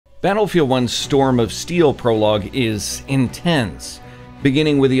Battlefield 1's Storm of Steel prologue is intense.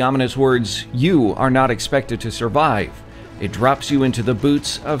 Beginning with the ominous words, "You are not expected to survive," it drops you into the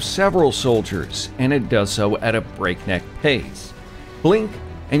boots of several soldiers, and it does so at a breakneck pace. Blink,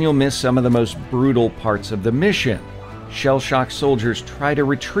 and you'll miss some of the most brutal parts of the mission. Shell-shocked soldiers try to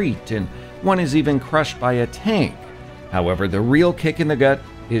retreat, and one is even crushed by a tank. However, the real kick in the gut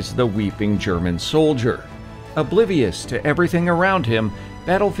is the weeping German soldier. Oblivious to everything around him,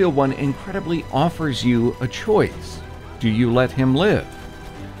 Battlefield 1 incredibly offers you a choice. Do you let him live?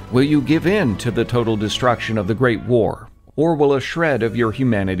 Will you give in to the total destruction of the Great War, or will a shred of your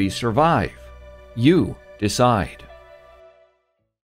humanity survive? You decide.